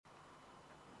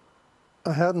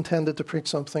I had intended to preach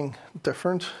something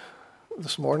different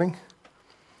this morning,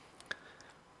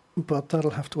 but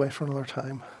that'll have to wait for another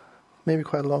time, maybe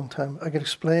quite a long time. I could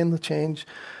explain the change,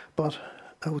 but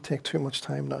it would take too much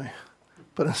time now.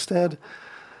 But instead,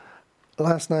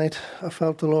 last night I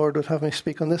felt the Lord would have me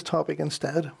speak on this topic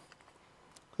instead,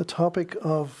 the topic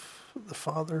of the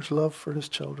Father's love for his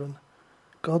children,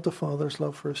 God the Father's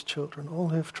love for his children, all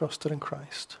who have trusted in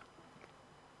Christ.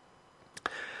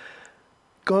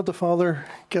 God the Father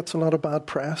gets a lot of bad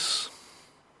press.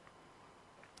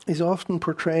 He's often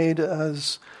portrayed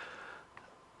as,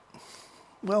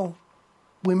 well,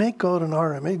 we make God in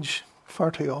our image far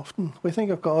too often. We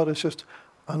think of God as just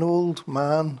an old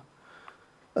man.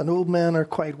 And old men are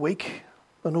quite weak.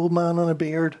 An old man on a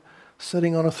beard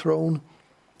sitting on a throne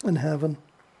in heaven.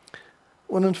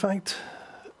 When in fact,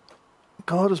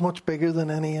 God is much bigger than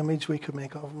any image we could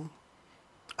make of him.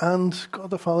 And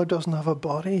God the Father doesn't have a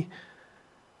body.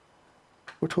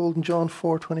 We're told in John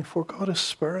 4:24, God is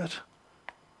spirit.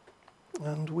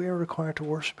 And we are required to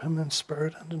worship him in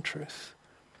spirit and in truth.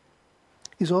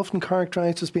 He's often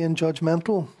characterized as being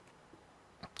judgmental,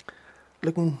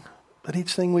 looking at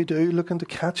each thing we do, looking to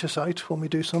catch us out when we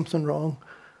do something wrong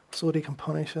so that he can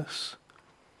punish us.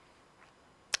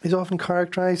 He's often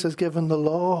characterized as giving the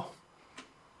law,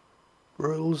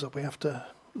 rules that we have to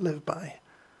live by,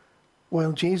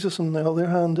 while Jesus, on the other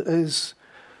hand, is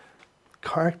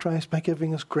characterized by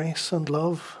giving us grace and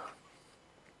love.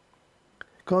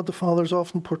 God the Father is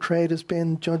often portrayed as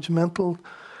being judgmental,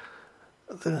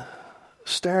 the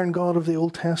stern God of the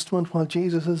Old Testament, while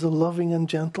Jesus is the loving and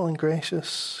gentle and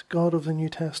gracious God of the New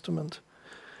Testament.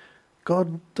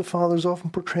 God the Father is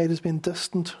often portrayed as being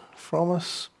distant from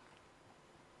us,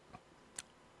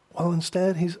 while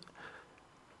instead he's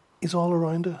all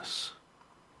around us.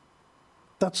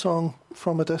 That song,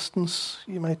 From a Distance,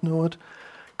 you might know it.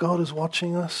 God is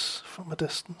watching us from a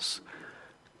distance.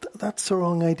 That's the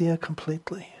wrong idea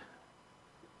completely.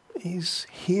 He's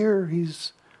here.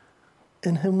 He's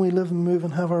in him we live and move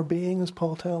and have our being, as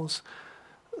Paul tells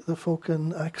the folk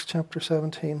in Acts chapter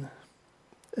 17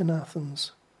 in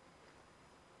Athens.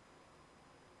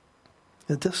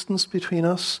 The distance between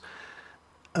us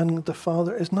and the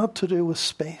Father is not to do with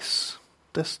space,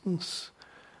 distance.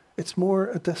 It's more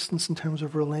a distance in terms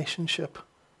of relationship,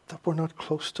 that we're not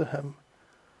close to him.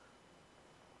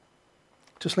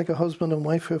 Just like a husband and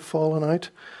wife who have fallen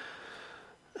out,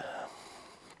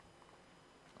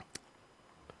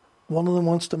 one of them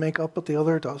wants to make up, but the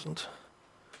other doesn't.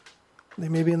 They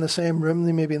may be in the same room,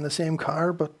 they may be in the same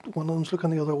car, but one of them's looking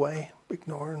the other way,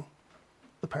 ignoring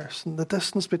the person. The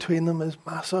distance between them is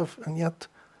massive, and yet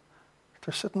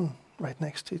they're sitting right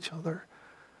next to each other.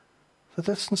 The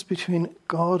distance between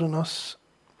God and us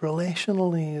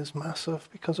relationally is massive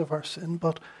because of our sin,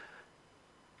 but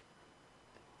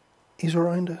he's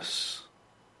around us.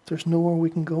 There's nowhere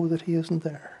we can go that he isn't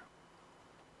there.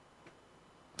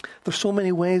 There's so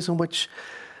many ways in which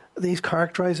these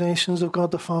characterizations of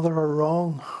God the Father are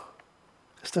wrong.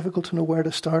 It's difficult to know where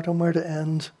to start and where to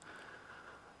end.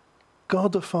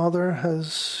 God the Father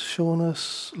has shown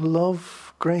us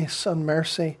love, grace, and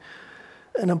mercy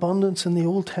in abundance in the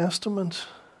Old Testament,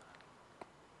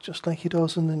 just like he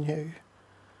does in the New.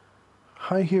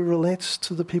 How he relates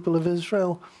to the people of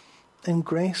Israel in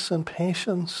grace and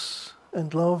patience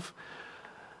and love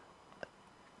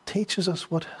teaches us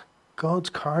what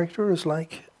God's character is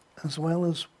like, as well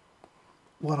as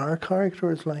what our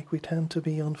character is like. We tend to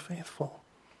be unfaithful.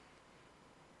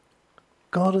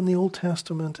 God in the Old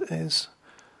Testament is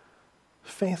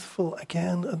faithful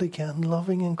again and again,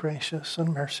 loving and gracious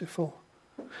and merciful.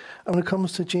 And when it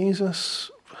comes to Jesus,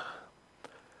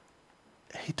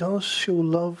 he does show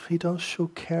love, he does show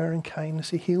care and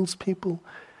kindness. He heals people,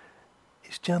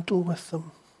 he's gentle with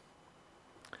them.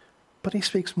 But he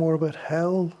speaks more about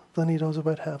hell than he does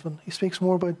about heaven. He speaks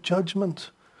more about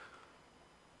judgment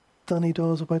than he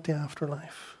does about the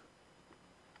afterlife.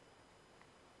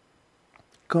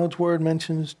 God's word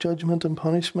mentions judgment and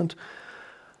punishment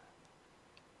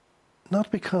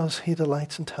not because he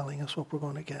delights in telling us what we're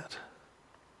going to get,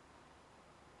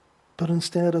 but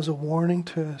instead as a warning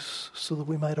to us so that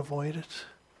we might avoid it.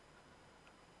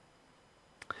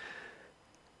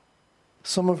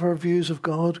 Some of our views of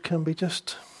God can be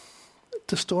just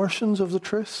distortions of the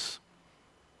truth,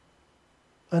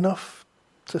 enough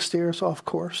to steer us off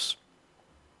course.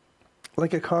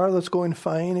 Like a car that's going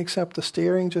fine, except the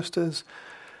steering just is,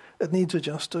 it needs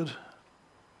adjusted.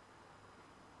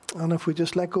 And if we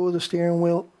just let go of the steering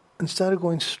wheel, instead of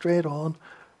going straight on,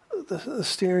 the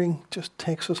steering just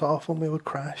takes us off and we would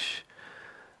crash.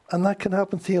 And that can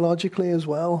happen theologically as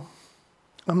well.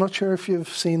 I'm not sure if you've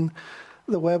seen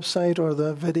the website or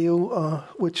the video,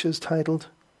 which is titled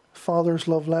Father's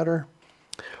Love Letter,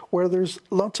 where there's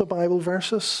lots of Bible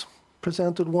verses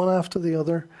presented one after the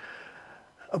other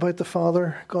about the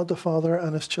Father, God the Father,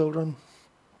 and his children.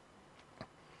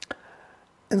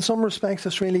 In some respects,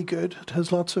 it's really good. It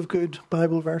has lots of good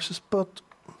Bible verses, but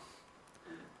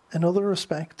in other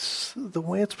respects, the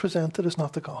way it's presented is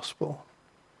not the gospel.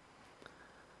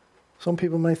 Some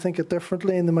people might think it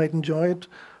differently and they might enjoy it,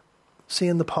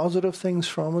 seeing the positive things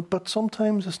from it, but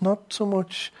sometimes it's not so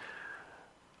much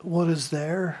what is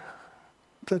there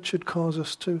that should cause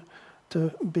us to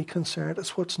be concerned.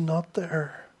 It's what's not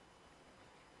there.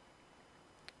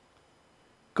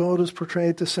 God is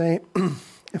portrayed to say,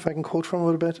 if I can quote from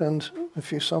it a bit and a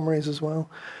few summaries as well,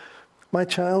 "My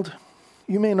child,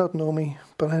 you may not know me,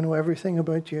 but I know everything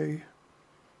about you.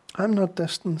 I'm not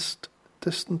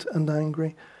distant and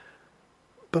angry,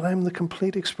 but I'm the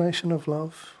complete expression of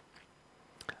love.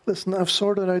 Listen, I've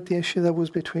sorted out the issue that was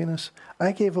between us.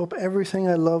 I gave up everything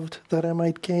I loved that I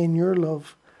might gain your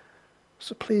love.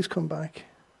 So please come back,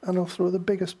 and I'll throw the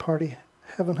biggest party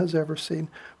heaven has ever seen.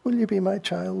 Will you be my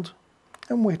child?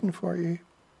 I'm waiting for you.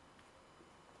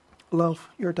 Love,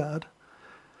 your dad."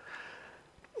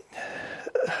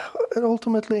 And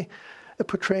ultimately, it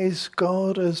portrays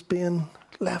God as being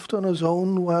left on his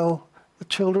own while the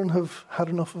children have had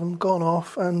enough of him, gone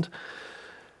off, and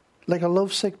like a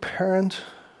lovesick parent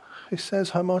who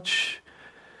says how much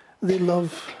they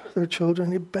love their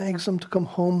children, he begs them to come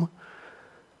home.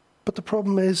 But the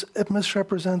problem is, it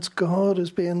misrepresents God as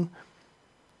being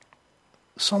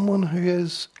someone who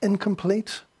is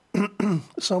incomplete,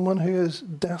 someone who is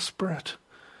desperate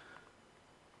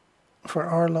for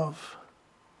our love.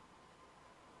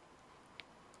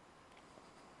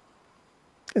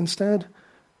 Instead,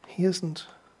 he isn't.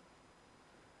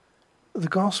 The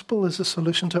gospel is a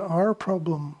solution to our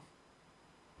problem,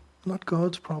 not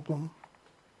God's problem.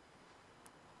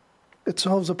 It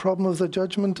solves the problem of the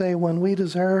judgment day when we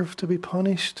deserve to be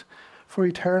punished for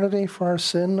eternity for our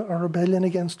sin, our rebellion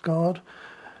against God,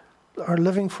 our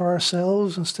living for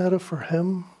ourselves instead of for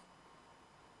him,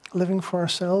 living for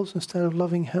ourselves instead of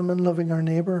loving him and loving our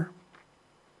neighbour.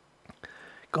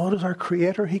 God is our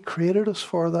creator. He created us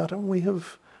for that, and we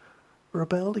have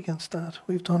rebelled against that.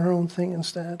 We've done our own thing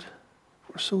instead.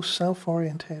 We're so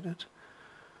self-orientated.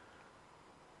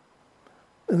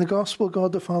 In the gospel,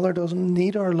 God the Father doesn't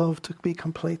need our love to be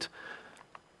complete.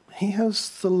 He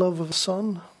has the love of the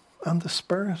Son and the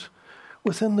Spirit.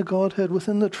 Within the Godhead,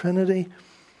 within the Trinity,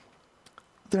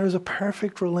 there is a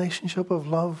perfect relationship of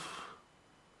love.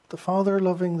 The Father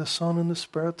loving the Son and the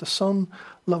Spirit, the Son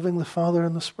loving the Father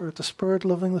and the Spirit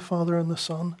loving the Father and the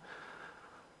Son.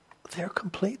 They're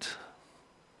complete.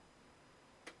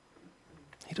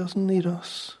 He doesn't need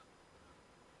us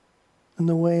in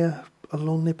the way a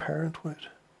lonely parent would.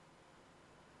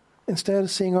 Instead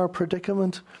of seeing our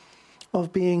predicament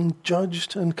of being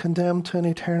judged and condemned to an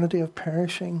eternity of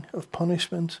perishing, of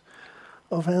punishment,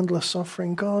 of endless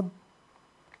suffering, God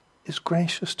is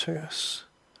gracious to us.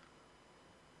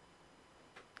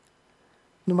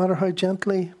 No matter how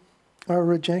gently our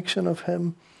rejection of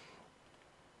him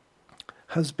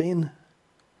has been,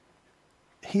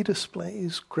 he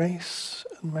displays grace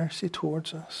and mercy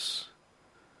towards us.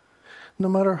 No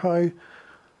matter how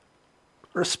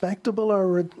respectable our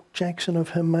rejection of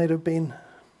him might have been,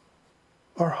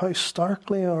 or how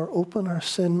starkly or open our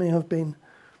sin may have been,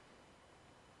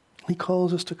 he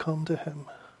calls us to come to him.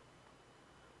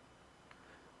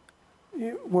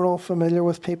 We're all familiar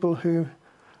with people who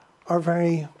are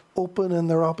very open in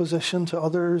their opposition to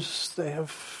others. They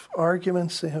have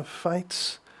arguments, they have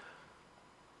fights.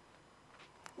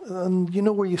 And you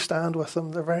know where you stand with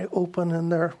them. They're very open in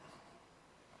their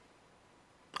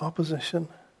opposition.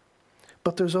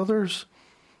 But there's others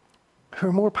who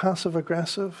are more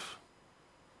passive-aggressive,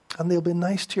 and they'll be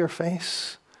nice to your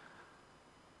face.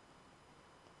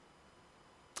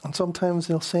 And sometimes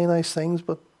they'll say nice things,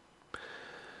 but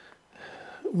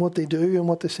what they do and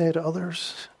what they say to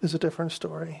others is a different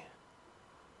story.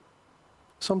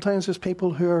 Sometimes there's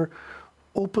people who are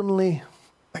openly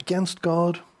against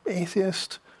God,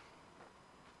 atheist,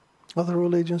 other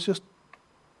religions, just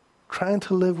trying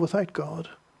to live without God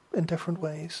in different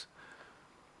ways.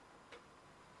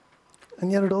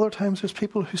 And yet at other times there's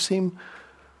people who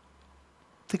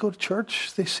they go to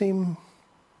church, they seem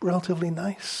relatively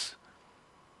nice.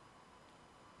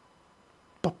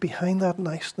 But behind that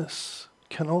niceness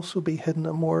can also be hidden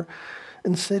a more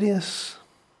insidious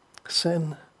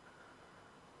sin.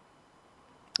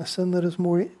 A sin that is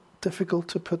more difficult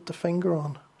to put the finger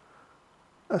on.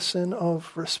 A sin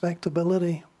of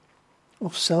respectability,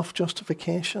 of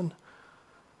self-justification.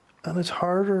 And it's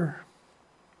harder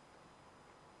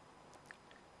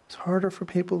It's harder for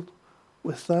people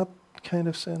with that kind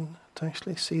of sin to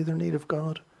actually see their need of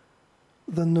God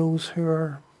than those who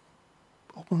are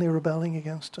openly rebelling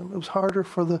against him. It was harder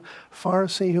for the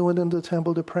Pharisee who went into the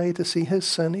temple to pray to see his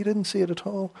sin. He didn't see it at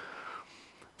all.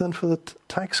 Than for the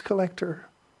tax collector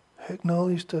who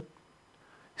acknowledged it.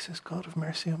 He says, God, have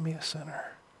mercy on me, a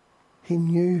sinner. He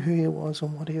knew who he was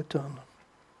and what he had done.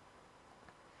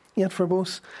 Yet for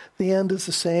both, the end is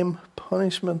the same,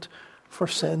 punishment for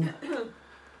sin.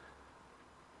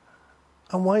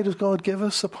 And why does God give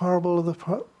us the parable of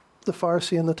the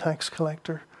Pharisee and the tax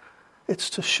collector? It's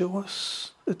to show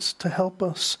us, it's to help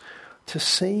us to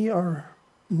see our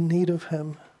need of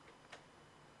him.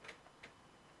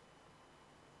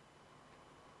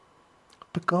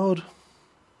 But God,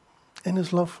 in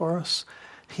his love for us,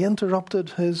 he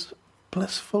interrupted his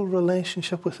blissful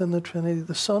relationship within the Trinity.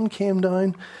 The Son came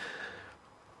down,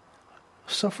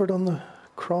 suffered on the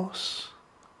cross.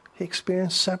 He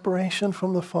experienced separation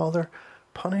from the Father,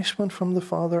 punishment from the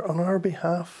Father on our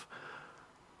behalf,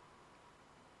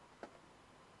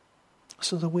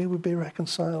 so that we would be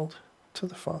reconciled to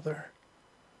the Father.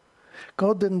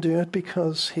 God didn't do it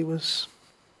because he was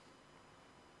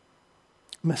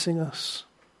missing us,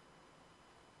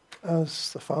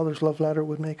 as the Father's love letter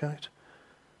would make out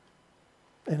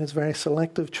in its very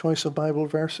selective choice of Bible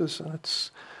verses and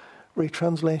its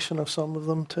retranslation of some of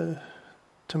them to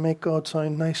make God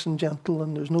sound nice and gentle,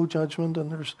 and there's no judgment, and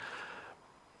there's...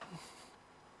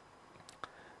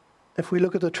 If we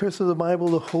look at the truth of the Bible,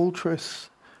 the whole truth,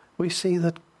 we see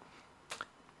that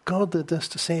God did this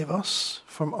to save us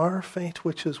from our fate,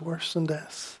 which is worse than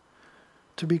death,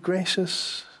 to be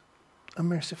gracious and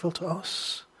merciful to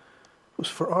us. It was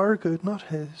for our good, not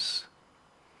his.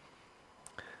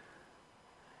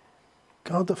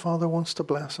 God the Father wants to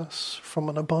bless us from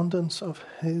an abundance of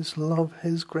his love,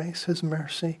 his grace, his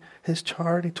mercy, his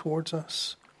charity towards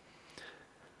us.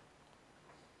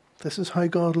 This is how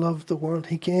God loved the world.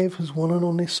 He gave his one and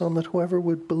only Son, that whoever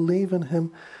would believe in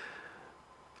him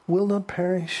will not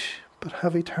perish, but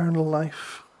have eternal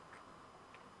life.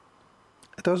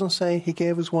 It doesn't say he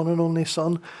gave his one and only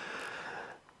Son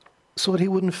so that he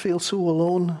wouldn't feel so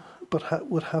alone, but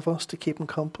would have us to keep him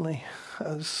company,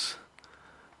 as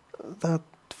that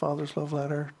Father's love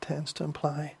letter tends to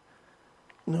imply.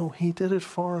 No, he did it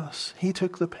for us. He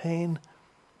took the pain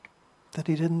that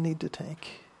he didn't need to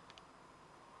take.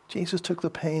 Jesus took the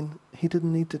pain he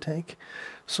didn't need to take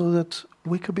so that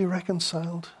we could be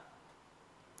reconciled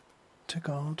to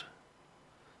God.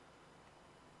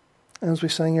 As we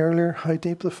sang earlier, how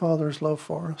deep the Father's love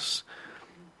for us,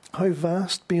 how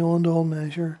vast beyond all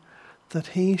measure, that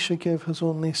he should give his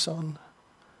only Son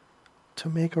to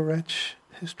make a rich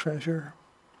his treasure.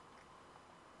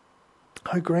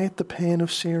 How great the pain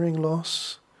of searing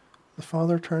loss, the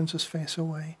Father turns his face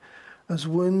away, as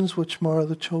wounds which mar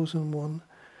the chosen one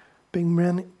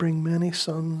bring many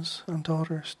sons and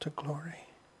daughters to glory.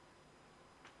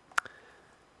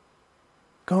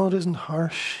 God isn't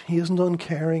harsh, he isn't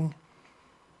uncaring,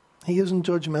 he isn't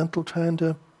judgmental, trying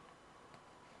to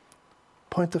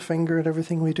point the finger at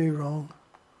everything we do wrong.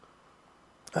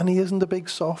 And he isn't a big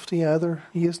softy either.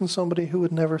 He isn't somebody who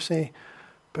would never say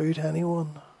boo to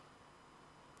anyone.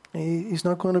 He's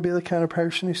not going to be the kind of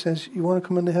person who says, you want to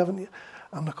come into heaven?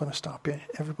 I'm not going to stop you.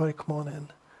 Everybody come on in.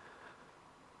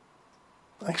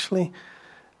 Actually,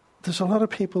 there's a lot of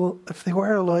people, if they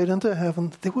were allowed into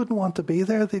heaven, they wouldn't want to be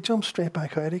there. They jump straight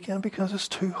back out again because it's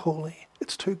too holy.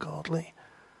 It's too godly.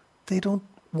 They don't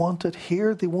want it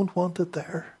here. They won't want it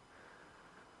there.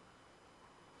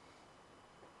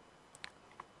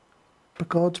 But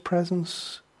God's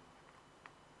presence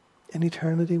in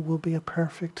eternity will be a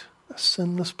perfect, a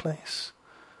sinless place.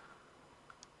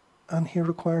 And he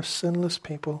requires sinless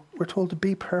people. We're told to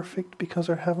be perfect because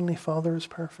our Heavenly Father is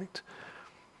perfect.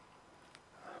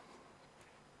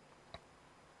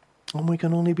 And we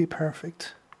can only be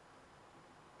perfect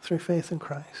through faith in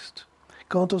Christ.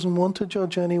 God doesn't want to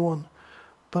judge anyone,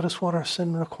 but it's what our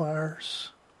sin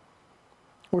requires.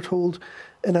 We're told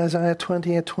in Isaiah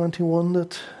 28:21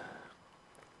 that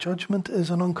judgment is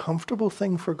an uncomfortable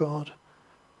thing for God.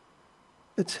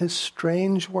 It's his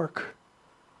strange work,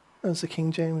 as the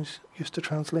King James used to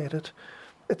translate it.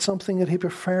 It's something that he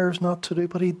prefers not to do,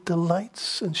 but he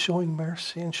delights in showing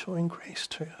mercy and showing grace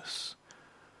to us.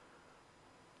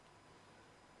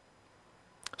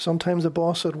 Sometimes a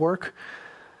boss at work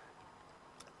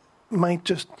might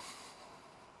just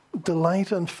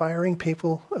delight in firing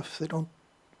people if they don't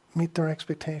meet their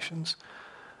expectations.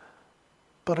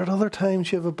 But at other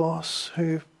times you have a boss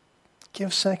who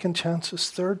gives second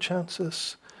chances, third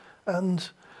chances, and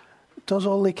does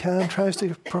all they can, tries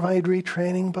to provide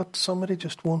retraining, but somebody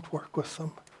just won't work with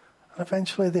them. And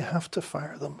eventually they have to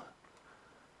fire them.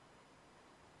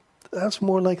 That's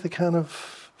more like the kind of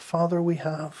Father we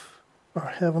have, our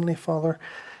Heavenly Father.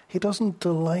 He doesn't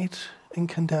delight in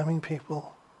condemning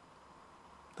people.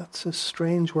 That's his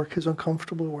strange work, his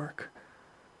uncomfortable work.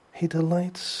 He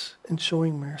delights in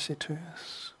showing mercy to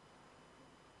us.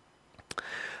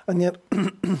 And yet,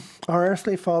 our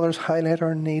earthly fathers highlight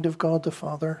our need of God the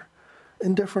Father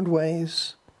in different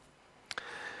ways.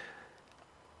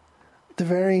 The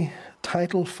very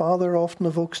title Father often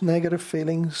evokes negative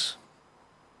feelings.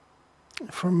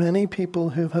 For many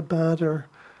people who've had bad or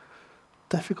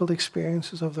difficult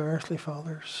experiences of their earthly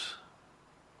fathers.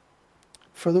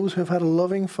 For those who've had a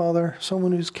loving father,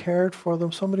 someone who's cared for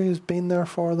them, somebody who's been there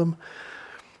for them,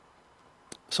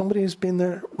 somebody who's been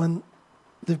there when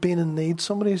they've been in need,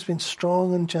 somebody who's been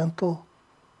strong and gentle,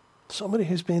 somebody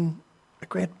who's been a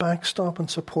great backstop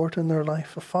and support in their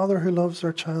life, a father who loves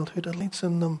their child, who delights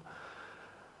in them.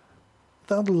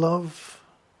 That love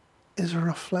is a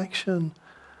reflection,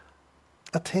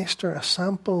 a taster, a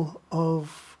sample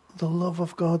of the love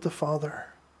of God the Father.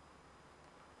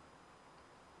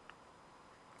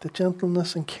 The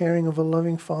gentleness and caring of a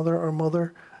loving father or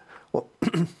mother. Well,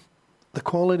 the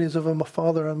qualities of a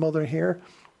father and mother here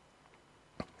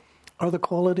are the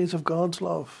qualities of God's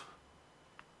love.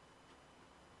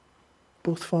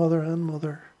 Both father and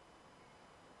mother.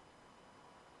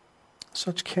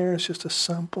 Such care is just a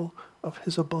sample of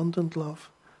his abundant love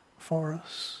for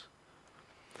us.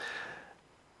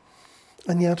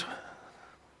 And yet,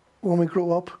 when we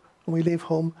grow up and we leave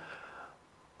home,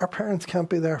 our parents can't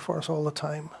be there for us all the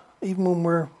time. Even when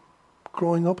we're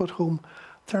growing up at home,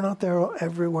 they're not there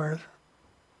everywhere.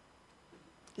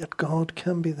 Yet God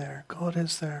can be there. God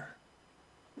is there.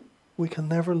 We can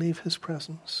never leave his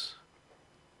presence.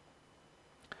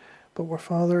 But where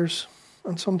fathers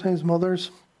and sometimes mothers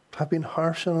have been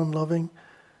harsh and unloving,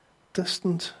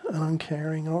 distant and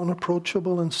uncaring,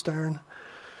 unapproachable and stern,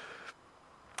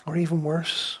 or even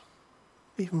worse,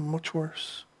 even much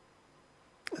worse,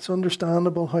 it's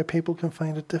understandable how people can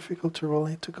find it difficult to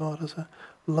relate to God as a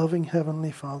loving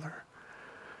Heavenly Father.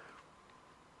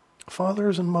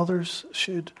 Fathers and mothers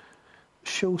should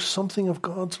show something of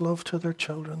God's love to their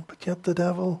children, but yet the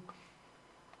devil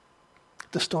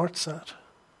distorts that.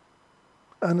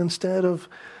 And instead of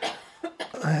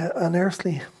an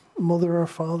earthly mother or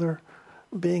father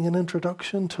being an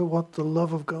introduction to what the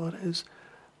love of God is,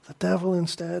 the devil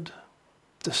instead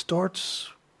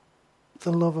distorts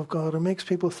the love of God and makes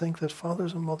people think that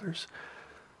fathers and mothers,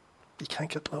 you can't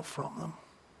get love from them.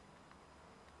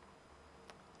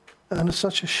 And it's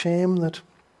such a shame that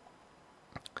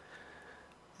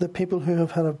the people who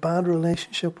have had a bad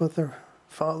relationship with their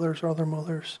fathers or their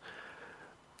mothers,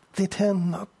 they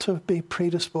tend not to be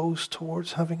predisposed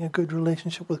towards having a good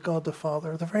relationship with God the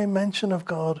Father. The very mention of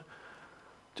God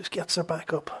just gets their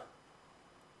back up.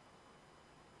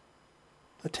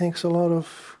 It takes a lot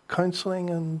of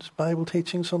counselling and Bible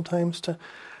teaching sometimes to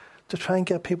try and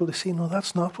get people to see, no,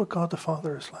 that's not what God the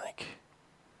Father is like.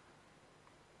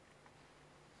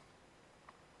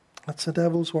 That's the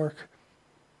devil's work,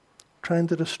 trying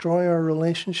to destroy our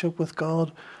relationship with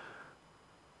God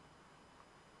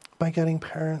by getting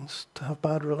parents to have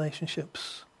bad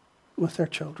relationships with their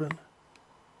children.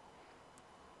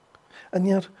 And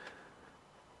yet,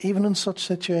 even in such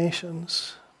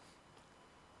situations,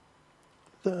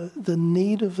 the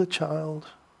need of the child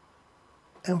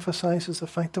emphasizes the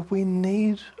fact that we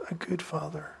need a good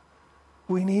father.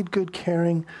 We need good,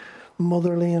 caring,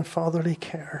 motherly and fatherly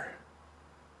care.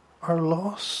 Our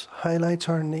loss highlights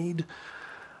our need.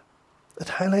 It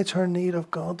highlights our need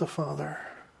of God the Father.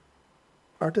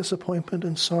 Our disappointment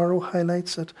and sorrow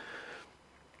highlights that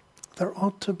there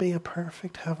ought to be a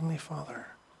perfect Heavenly Father.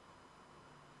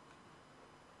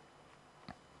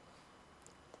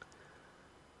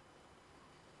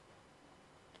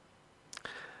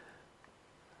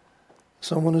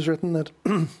 Someone has written that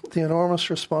the enormous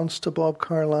response to Bob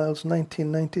Carlyle's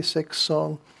 1996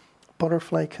 song,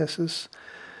 Butterfly Kisses,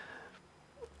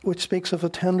 which speaks of a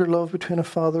tender love between a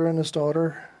father and his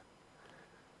daughter,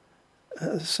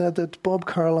 said that Bob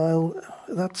Carlyle,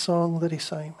 that song that he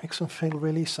sang, makes him feel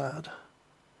really sad.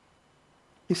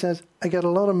 He says, I get a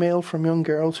lot of mail from young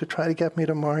girls who try to get me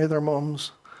to marry their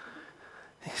mums.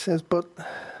 He says, but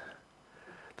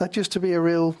that used to be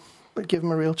give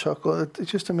him a real chuckle. It's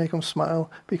just to make him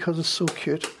smile because it's so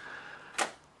cute.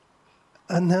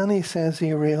 And then he says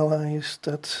he realised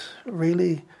that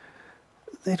really,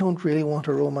 they don't really want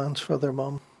a romance for their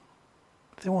mum.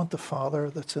 They want the father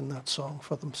that's in that song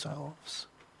for themselves.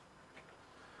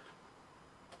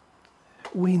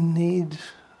 We need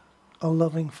a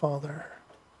loving father.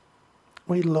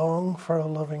 We long for a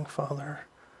loving Father.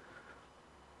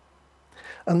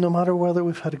 And no matter whether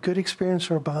we've had a good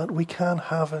experience or bad, we can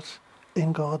have it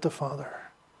in God the Father.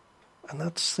 And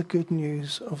that's the good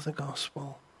news of the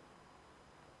gospel.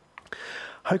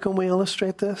 How can we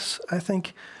illustrate this? I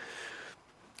think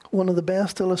one of the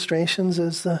best illustrations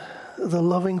is the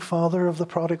loving father of the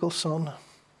prodigal son.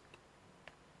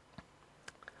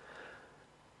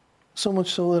 So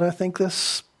much so that I think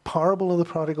this parable of the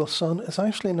prodigal son is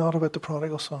actually not about the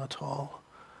prodigal son at all.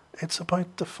 It's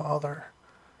about the father.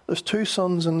 There's two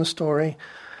sons in the story,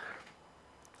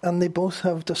 and they both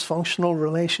have dysfunctional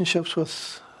relationships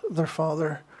with their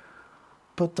father.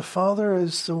 But the father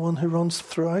is the one who runs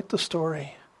throughout the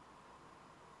story.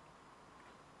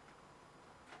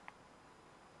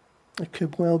 It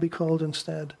could well be called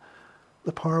instead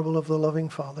the parable of the loving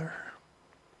father.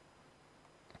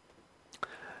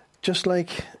 Just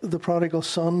like the prodigal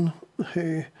son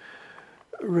who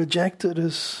rejected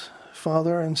his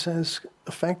father and says,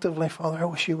 effectively, Father, I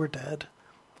wish you were dead.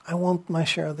 I want my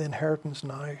share of the inheritance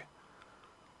now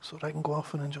so that I can go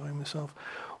off and enjoy myself.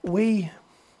 We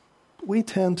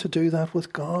tend to do that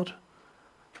with God.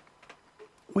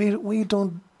 We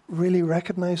don't really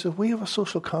recognize that we have a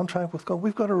social contract with God.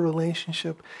 We've got a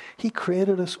relationship. He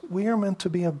created us. We are meant to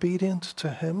be obedient to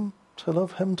Him, to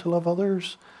love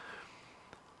others.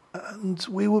 And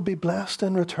we will be blessed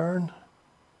in return.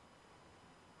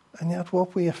 And yet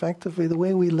what we effectively, the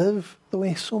way we live, the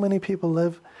way so many people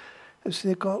live, is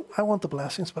say, God, I want the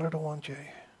blessings, but I don't want you.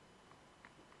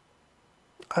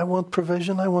 I want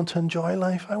provision. I want to enjoy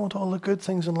life. I want all the good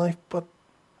things in life, but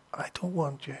I don't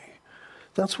want you.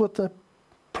 That's what the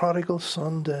prodigal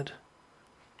son did.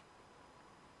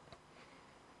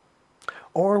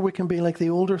 Or we can be like the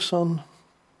older son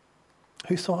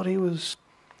who thought he was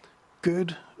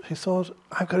good. He thought,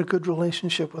 I've got a good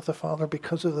relationship with the Father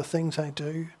because of the things I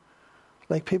do.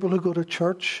 Like people who go to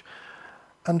church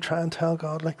and try and tell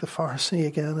God, like the Pharisee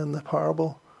again in the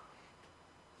parable,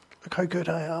 look how good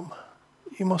I am.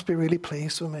 You must be really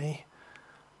pleased with me.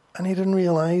 And he didn't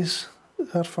realize,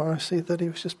 that Pharisee, that he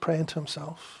was just praying to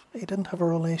himself. He didn't have a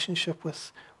relationship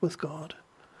with God.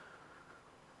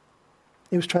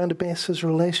 He was trying to base his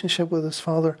relationship with his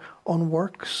Father on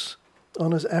works,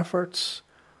 on his efforts,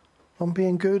 on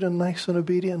being good and nice and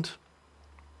obedient.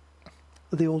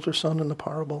 The older son in the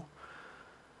parable.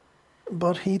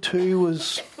 But he too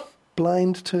was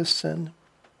blind to his sin.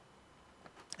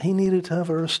 He needed to have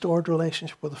a restored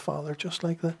relationship with the Father, just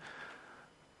like the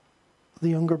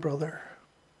younger brother.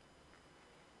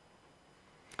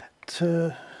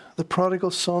 To the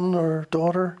prodigal son or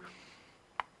daughter,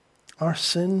 our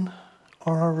sin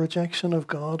or our rejection of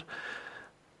God,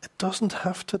 it doesn't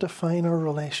have to define our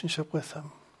relationship with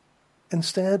Him.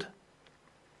 Instead,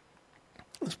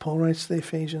 as Paul writes to the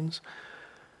Ephesians,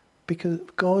 because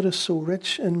God is so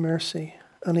rich in mercy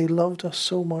and He loved us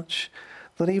so much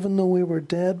that even though we were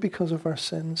dead because of our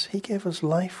sins, He gave us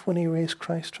life when He raised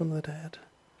Christ from the dead.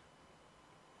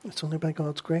 It's only by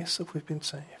God's grace that we've been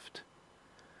saved.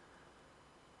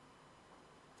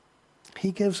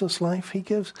 He gives us life. He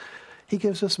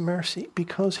gives us mercy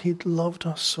because He loved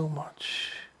us so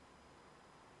much.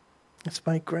 It's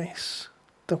by grace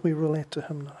that we relate to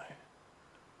Him now.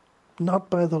 Not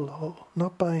by the law.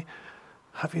 Not by,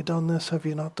 have you done this, have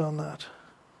you not done that?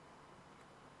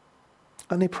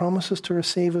 And He promises to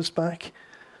receive us back.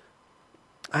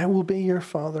 I will be your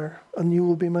Father, and you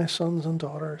will be my sons and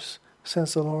daughters,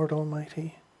 says the Lord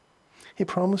Almighty. He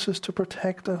promises to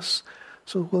protect us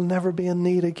so we'll never be in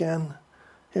need again.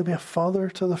 He'll be a father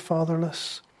to the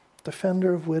fatherless,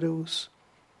 defender of widows.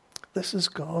 This is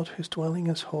God whose dwelling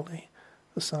is holy,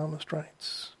 the psalmist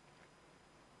writes.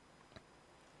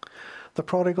 The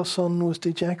prodigal son was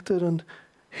dejected and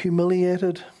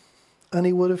humiliated, and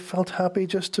he would have felt happy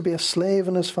just to be a slave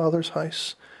in his father's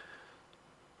house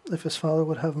if his father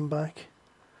would have him back.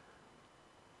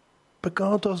 But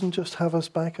God doesn't just have us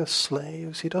back as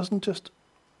slaves. He doesn't just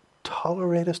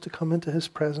tolerate us to come into His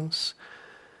presence.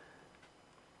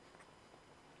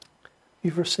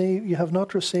 You have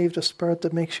not received a spirit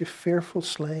that makes you fearful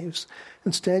slaves.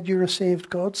 Instead, you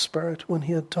received God's Spirit when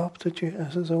He adopted you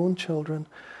as His own children.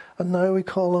 And now we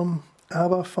call Him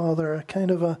Abba, Father, a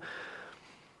kind of an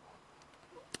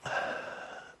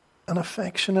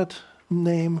affectionate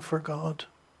name for God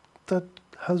that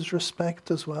has respect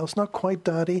as well. It's not quite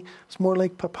Daddy. It's more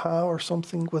like Papa or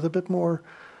something with a bit more.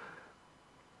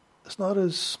 It's not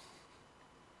as,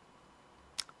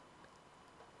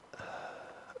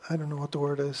 I don't know what the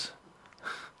word is.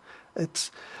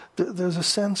 There's a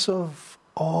sense of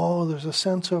awe, there's a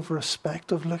sense of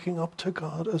respect, of looking up to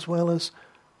God, as well as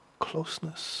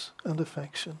closeness and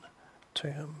affection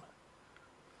to Him.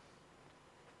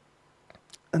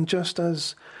 And just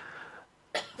as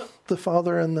the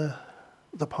father in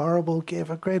the parable gave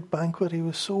a great banquet, he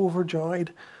was so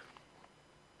overjoyed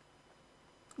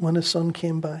when his son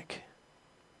came back.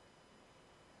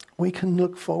 We can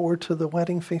look forward to the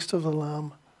wedding feast of the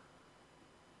Lamb.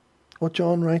 What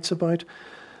John writes about,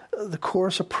 the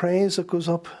chorus of praise that goes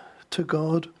up to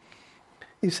God.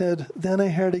 He said, "Then I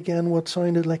heard again what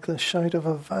sounded like the shout of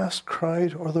a vast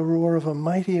crowd, or the roar of a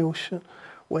mighty ocean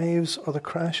waves, or the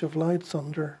crash of loud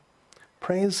thunder.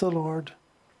 Praise the Lord,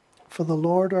 for the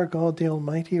Lord our God, the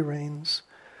Almighty, reigns.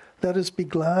 Let us be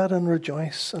glad and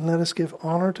rejoice, and let us give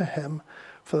honour to him,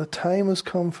 for the time has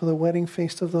come for the wedding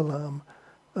feast of the Lamb,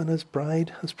 and his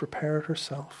bride has prepared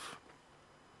herself."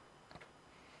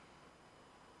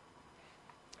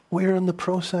 We're in the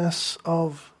process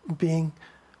of being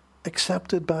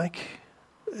accepted back.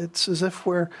 It's as if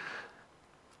we're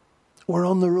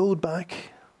on the road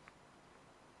back.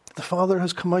 The Father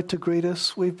has come out to greet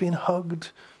us. We've been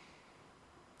hugged.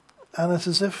 And it's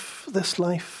as if this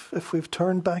life, if we've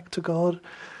turned back to God,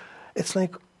 it's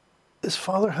like his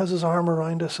Father has his arm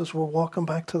around us as we're walking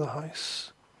back to the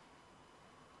house.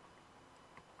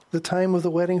 The time of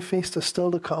the wedding feast is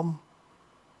still to come.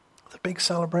 The big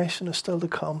celebration is still to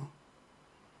come.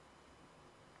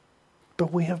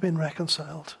 But we have been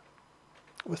reconciled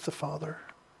with the Father.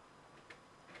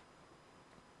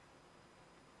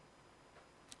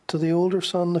 To the older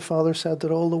son, the Father said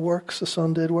that all the works the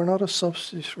Son did were not a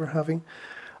substitute for having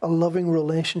a loving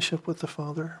relationship with the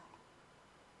Father.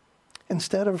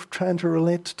 Instead of trying to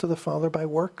relate to the Father by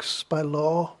works, by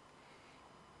law,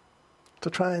 to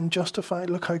try and justify,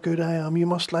 look how good I am, you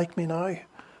must like me now.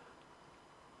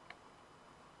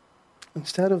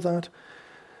 Instead of that,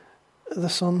 the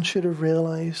Son should have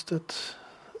realised that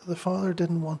the Father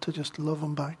didn't want to just love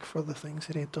him back for the things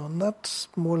that he'd done. That's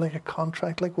more like a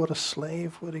contract, like what a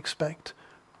slave would expect,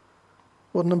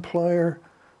 what an employer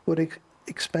would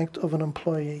expect of an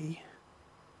employee.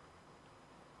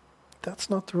 That's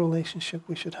not the relationship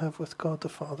we should have with God the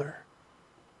Father.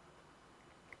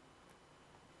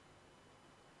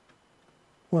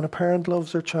 When a parent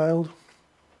loves their child,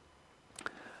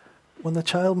 when the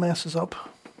child messes up,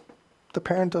 the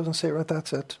parent doesn't say, right,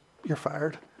 that's it, you're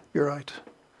fired, you're out.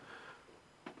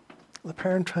 The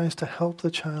parent tries to help the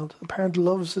child. The parent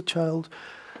loves the child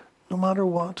no matter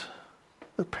what.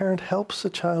 The parent helps the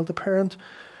child. The parent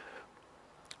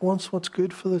wants what's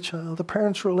good for the child. The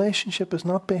parent's relationship is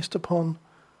not based upon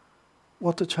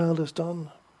what the child has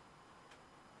done.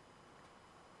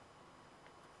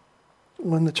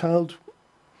 When the child,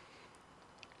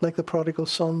 like the prodigal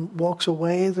son, walks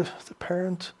away, the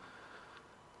parent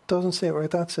doesn't say, right,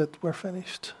 that's it, we're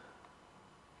finished.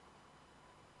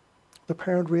 The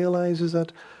parent realizes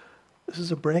that this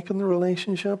is a break in the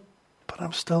relationship, but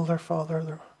I'm still their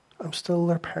father, I'm still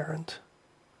their parent.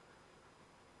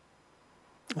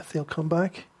 If they'll come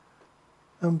back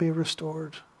and be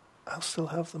restored, I'll still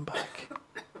have them back.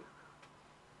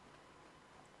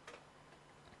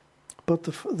 But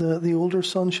the older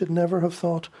son should never have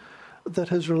thought that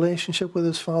his relationship with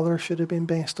his father should have been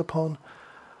based upon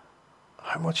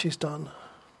how much he's done.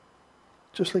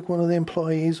 Just like one of the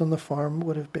employees on the farm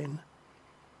would have been.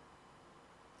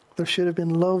 There should have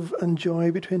been love and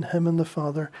joy between him and the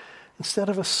Father, instead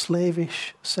of a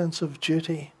slavish sense of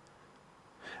duty.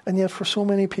 And yet for so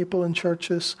many people in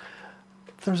churches,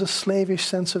 there's a slavish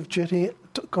sense of duty.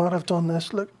 God, I've done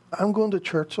this. Look, I'm going to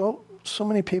church. Oh, so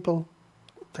many people,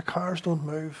 their cars don't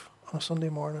move on a Sunday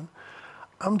morning.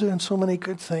 I'm doing so many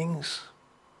good things.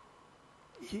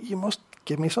 You must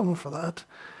give me something for that.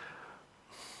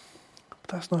 But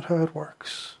that's not how it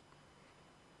works.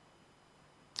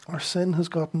 Our sin has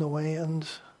gotten in the way, and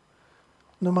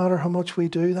no matter how much we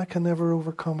do, that can never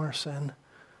overcome our sin.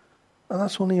 And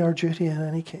that's only our duty in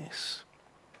any case.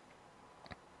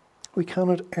 We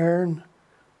cannot earn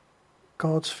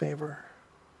God's favour.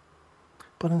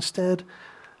 But instead,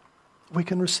 we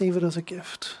can receive it as a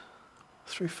gift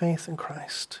through faith in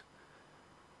Christ.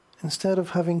 Instead of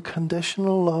having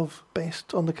conditional love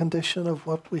based on the condition of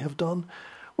what we have done,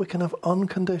 we can have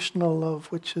unconditional love,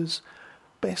 which is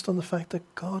based on the fact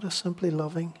that God is simply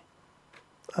loving,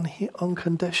 and he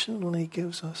unconditionally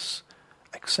gives us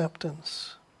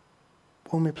acceptance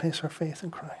when we place our faith in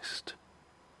Christ.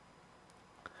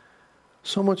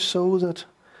 So much so that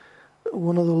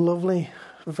one of the lovely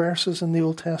verses in the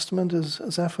Old Testament is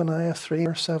Zephaniah 3,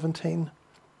 verse 17.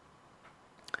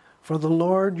 For the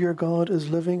Lord your God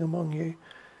is living among you.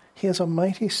 He is a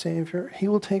mighty Saviour. He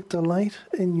will take delight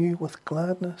in you with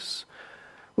gladness.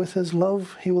 With his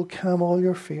love he will calm all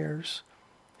your fears.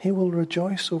 He will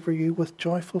rejoice over you with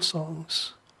joyful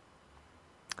songs.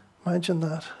 Imagine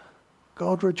that.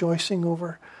 God rejoicing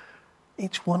over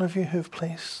each one of you who have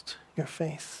placed your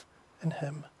faith in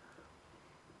him.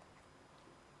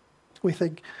 We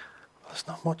think, well, there's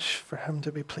not much for him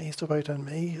to be pleased about in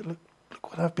me. Look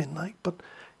what I've been like. But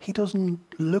he doesn't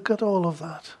look at all of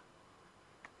that.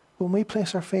 When we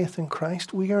place our faith in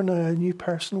Christ, we are now a new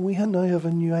person. We now have a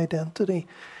new identity.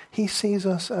 He sees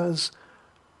us as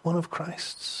one of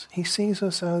Christ's. He sees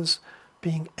us as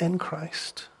being in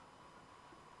Christ.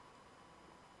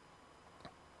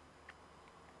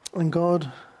 And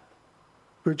God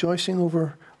rejoicing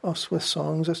over us with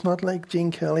songs. It's not like Gene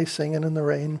Kelly singing in the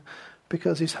rain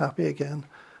because he's happy again,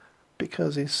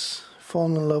 because he's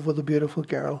fallen in love with a beautiful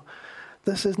girl.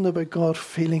 This isn't about God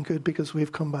feeling good because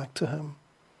we've come back to him.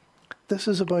 This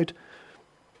is about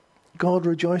God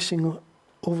rejoicing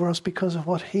over us because of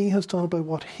what he has done, about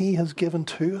what he has given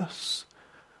to us.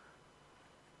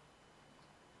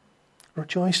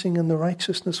 Rejoicing in the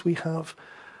righteousness we have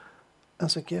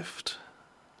as a gift.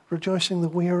 Rejoicing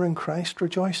that we are in Christ.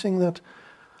 Rejoicing that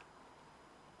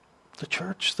the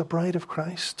church, the bride of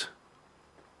Christ,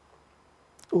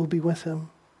 will be with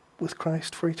him, with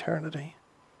Christ for eternity.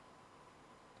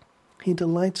 He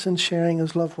delights in sharing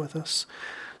his love with us,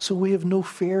 so we have no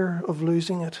fear of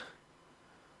losing it.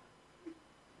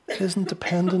 It isn't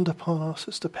dependent upon us,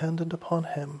 it's dependent upon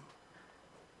him.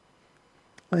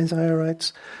 Isaiah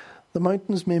writes, "The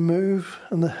mountains may move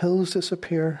and the hills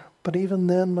disappear, but even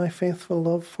then my faithful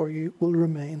love for you will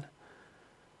remain.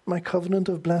 My covenant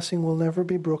of blessing will never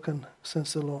be broken,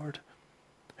 says the Lord,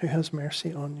 who has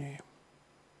mercy on you."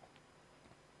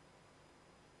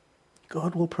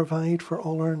 God will provide for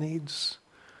all our needs.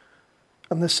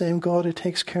 And the same God who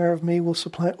takes care of me will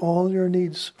supply all your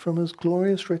needs from his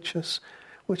glorious riches,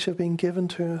 which have been given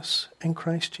to us in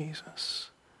Christ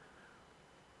Jesus.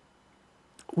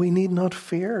 We need not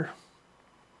fear.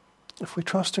 If we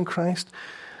trust in Christ,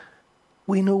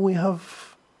 we know we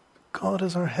have God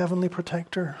as our heavenly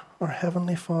protector, our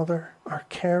heavenly Father, our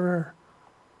carer,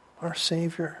 our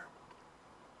Saviour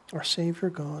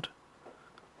God.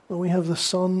 And we have the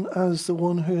Son as the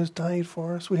one who has died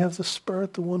for us. We have the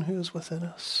Spirit, the one who is within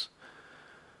us.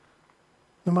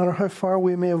 No matter how far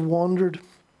we may have wandered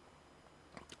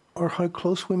or how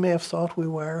close we may have thought we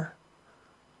were,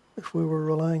 if we were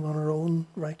relying on our own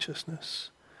righteousness,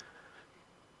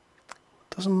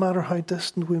 it doesn't matter how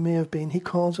distant we may have been. He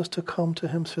calls us to come to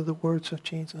him through the words of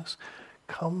Jesus.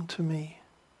 Come to me,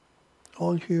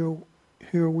 all who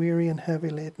are weary and heavy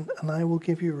laden, and I will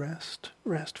give you rest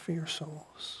for your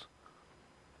souls.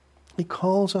 He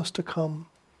calls us to come.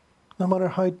 No matter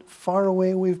how far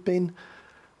away we've been,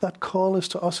 that call is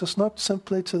to us. It's not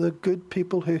simply to the good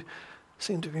people who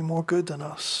seem to be more good than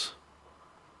us.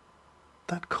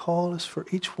 That call is for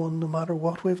each one, no matter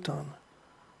what we've done.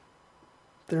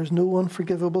 There is no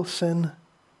unforgivable sin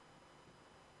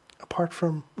apart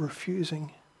from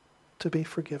refusing to be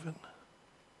forgiven.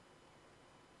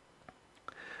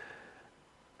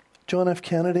 John F.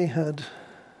 Kennedy had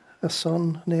a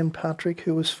son named Patrick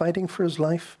who was fighting for his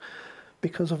life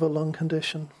because of a lung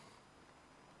condition.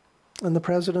 And the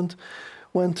president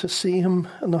went to see him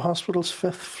on the hospital's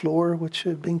 5th floor, which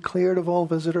had been cleared of all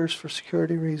visitors for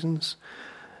security reasons.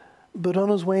 But on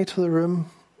his way to the room,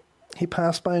 he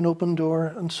passed by an open door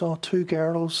and saw 2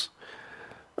 girls,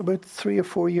 about 3 or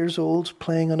 4 years old,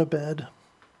 playing on a bed.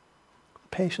 The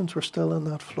patients were still on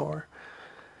that floor.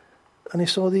 And he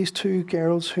saw these 2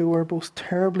 girls who were both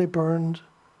terribly burned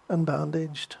and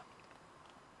bandaged.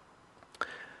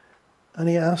 And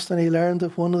he asked, and he learned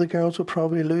that one of the girls would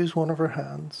probably lose one of her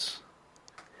hands.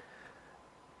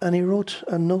 And he wrote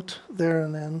a note there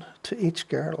and then to each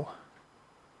girl.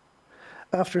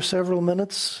 After several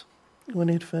minutes, when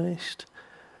he'd finished,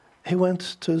 he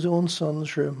went to his own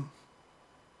son's room.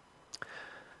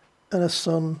 And his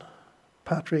son,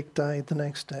 Patrick, died the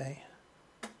next day.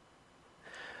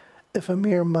 If a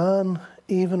mere man,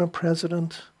 even a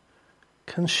president,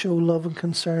 can show love and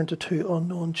concern to 2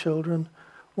 unknown children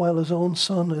while his own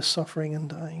son is suffering and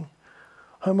dying,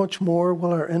 how much more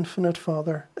will our infinite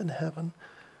Father in heaven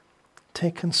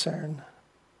take concern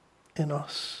in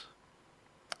us?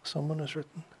 Someone has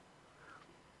written.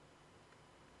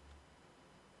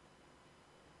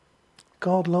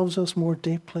 God loves us more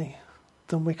deeply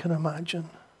than we can imagine.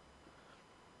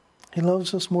 He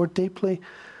loves us more deeply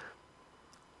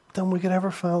than we could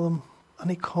ever fathom. And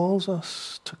he calls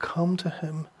us to come to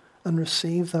him and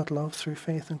receive that love through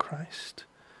faith in Christ.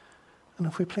 And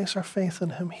if we place our faith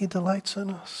in him, he delights in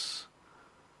us.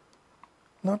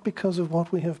 Not because of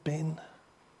what we have been.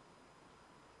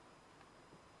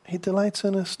 He delights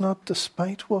in us not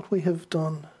despite what we have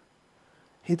done.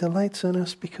 He delights in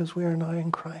us because we are now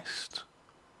in Christ.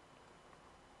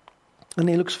 And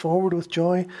he looks forward with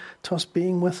joy to us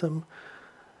being with him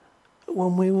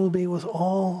when we will be with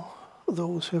all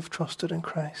those who have trusted in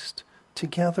Christ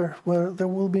together, where there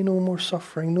will be no more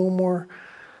suffering, no more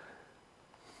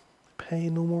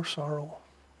pain, no more sorrow.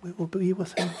 We will be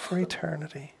with him for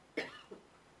eternity.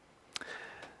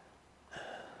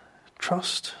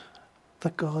 Trust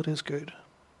that God is good.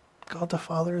 God the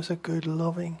Father is a good,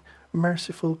 loving,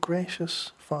 merciful,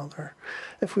 gracious Father.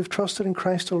 If we've trusted in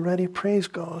Christ already, praise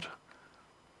God.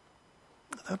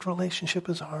 That relationship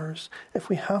is ours. If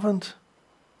we haven't,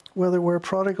 whether we're a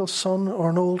prodigal son or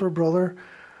an older brother,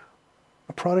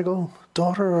 a prodigal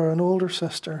daughter or an older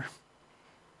sister,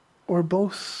 or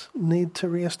both need to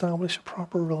reestablish a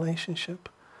proper relationship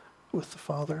with the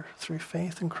Father through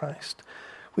faith in Christ,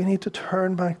 we need to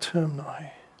turn back to him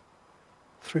now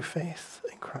through faith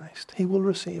in Christ. He will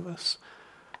receive us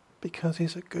because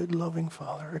he's a good, loving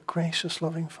Father, a gracious,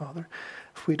 loving Father.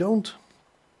 If we don't,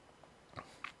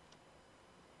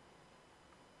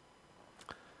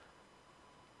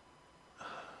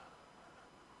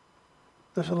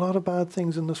 there's a lot of bad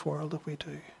things in this world that we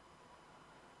do,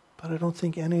 but I don't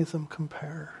think any of them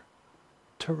compare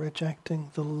to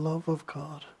rejecting the love of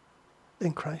God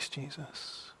in Christ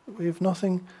Jesus. We have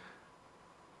nothing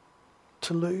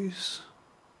to lose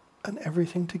and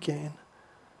everything to gain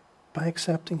by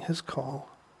accepting his call,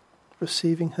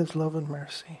 receiving his love and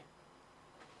mercy.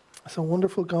 It's a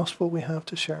wonderful gospel we have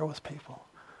to share with people.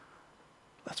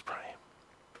 Let's pray.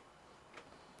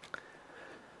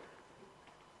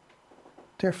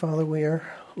 Dear Father, we are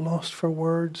lost for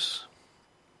words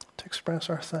to express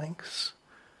our thanks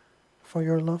for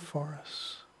your love for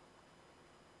us.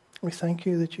 We thank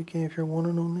you that you gave your one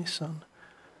and only Son,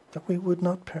 that we would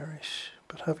not perish,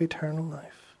 but have eternal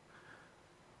life.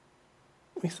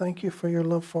 We thank you for your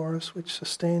love for us, which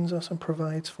sustains us and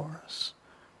provides for us.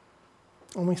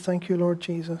 And we thank you, Lord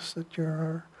Jesus, that you're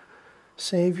our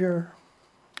Saviour,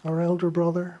 our elder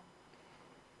brother.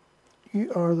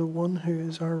 You are the one who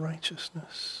is our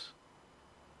righteousness.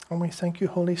 And we thank you,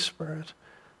 Holy Spirit,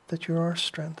 that you're our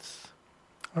strength,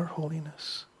 our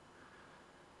holiness.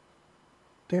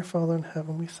 Dear Father in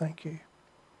heaven, we thank you.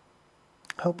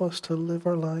 Help us to live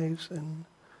our lives in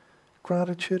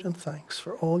gratitude and thanks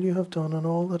for all you have done and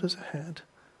all that is ahead,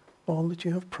 all that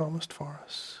you have promised for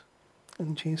us.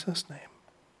 In Jesus' name,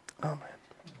 amen.